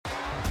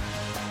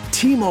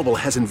T-Mobile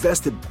has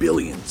invested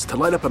billions to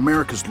light up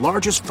America's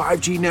largest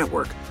 5G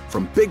network,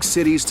 from big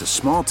cities to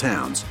small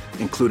towns,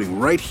 including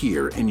right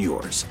here in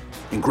yours.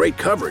 And great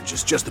coverage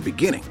is just the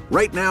beginning.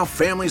 Right now,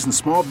 families and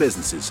small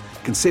businesses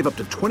can save up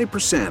to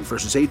 20%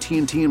 versus AT&T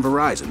and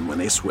Verizon when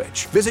they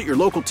switch. Visit your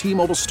local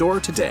T-Mobile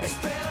store today.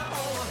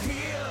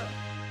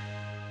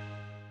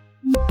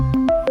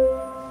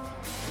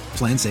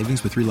 Plan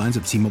savings with 3 lines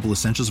of T-Mobile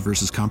Essentials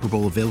versus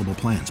comparable available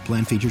plans.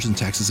 Plan features and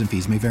taxes and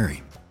fees may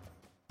vary.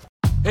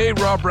 Hey,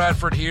 Rob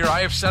Bradford here. I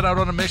have set out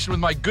on a mission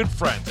with my good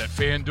friends at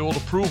FanDuel to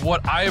prove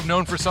what I have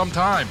known for some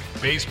time.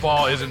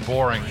 Baseball isn't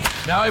boring.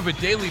 Now I have a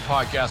daily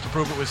podcast to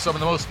prove it with some of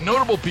the most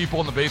notable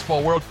people in the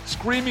baseball world,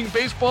 screaming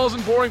baseball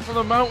isn't boring from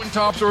the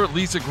mountaintops, or at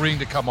least agreeing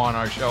to come on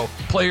our show.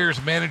 Players,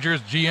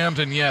 managers, GMs,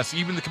 and yes,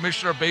 even the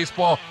commissioner of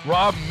baseball,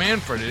 Rob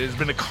Manfred. It has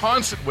been a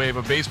constant wave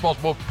of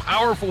baseball's most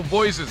powerful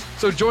voices.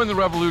 So join the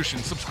revolution.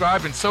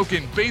 Subscribe and soak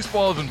in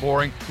Baseball Isn't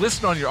Boring.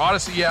 Listen on your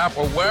Odyssey app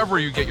or wherever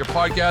you get your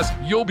podcast.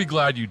 You'll be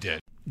glad you did.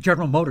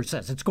 General Motors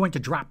says it's going to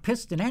drop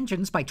piston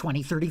engines by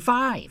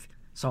 2035.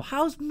 So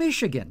how's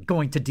Michigan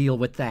going to deal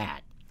with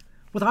that?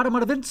 With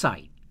Automotive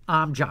Insight,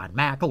 I'm John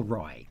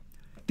McElroy.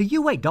 The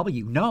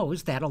UAW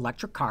knows that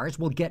electric cars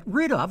will get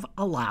rid of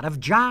a lot of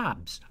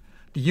jobs.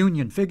 The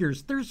union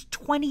figures there's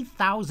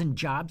 20,000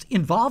 jobs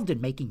involved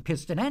in making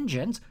piston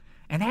engines,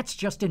 and that's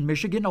just in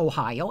Michigan,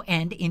 Ohio,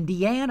 and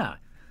Indiana.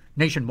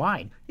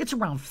 Nationwide, it's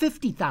around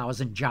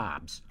 50,000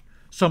 jobs.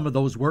 Some of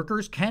those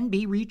workers can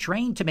be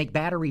retrained to make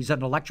batteries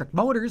and electric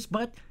motors,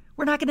 but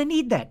we're not going to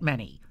need that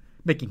many.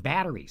 Making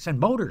batteries and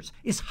motors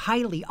is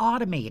highly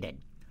automated.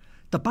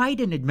 The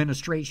Biden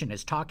administration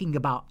is talking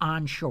about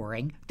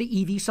onshoring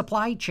the EV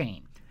supply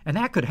chain, and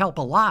that could help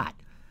a lot.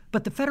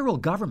 But the federal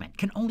government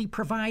can only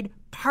provide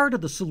part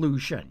of the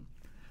solution.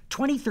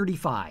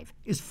 2035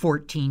 is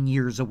 14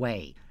 years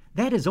away.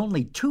 That is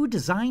only 2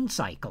 design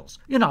cycles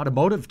in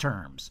automotive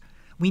terms.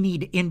 We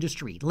need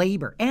industry,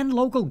 labor, and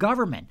local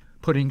government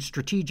putting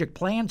strategic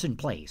plans in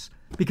place,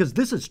 because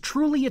this is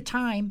truly a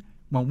time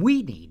when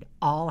we need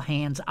all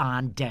hands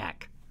on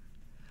deck.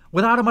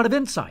 With Automotive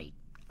Insight,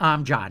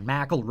 I'm John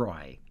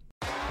McElroy.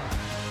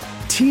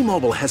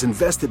 T-Mobile has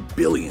invested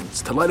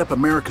billions to light up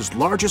America's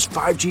largest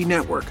 5G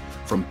network,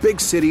 from big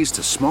cities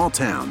to small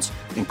towns,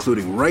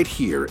 including right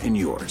here in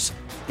yours.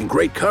 And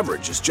great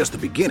coverage is just the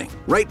beginning.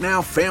 Right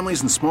now,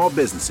 families and small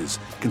businesses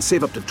can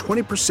save up to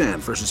 20%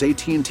 versus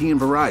AT&T and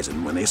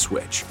Verizon when they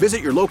switch.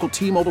 Visit your local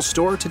T-Mobile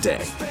store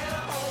today.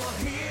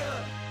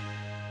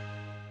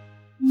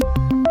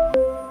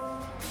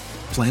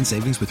 Plan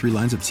savings with 3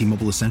 lines of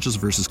T-Mobile Essentials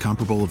versus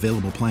comparable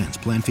available plans.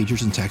 Plan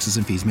features and taxes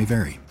and fees may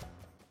vary.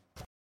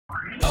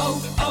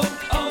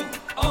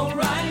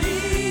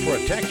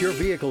 Protect your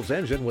vehicle's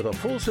engine with a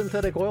full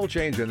synthetic oil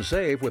change and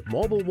save with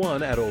Mobil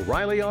 1 at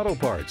O'Reilly Auto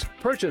Parts.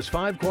 Purchase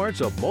 5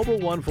 quarts of Mobil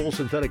 1 full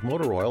synthetic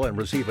motor oil and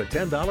receive a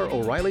 $10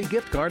 O'Reilly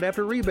gift card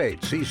after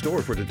rebate. See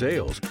store for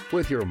details.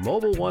 With your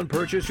Mobil 1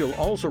 purchase, you'll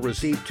also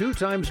receive 2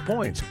 times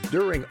points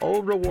during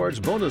O Rewards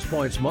Bonus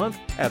Points Month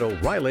at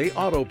O'Reilly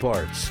Auto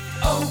Parts.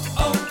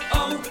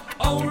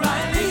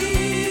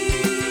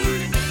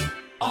 O'Reilly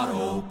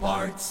Auto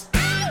Parts.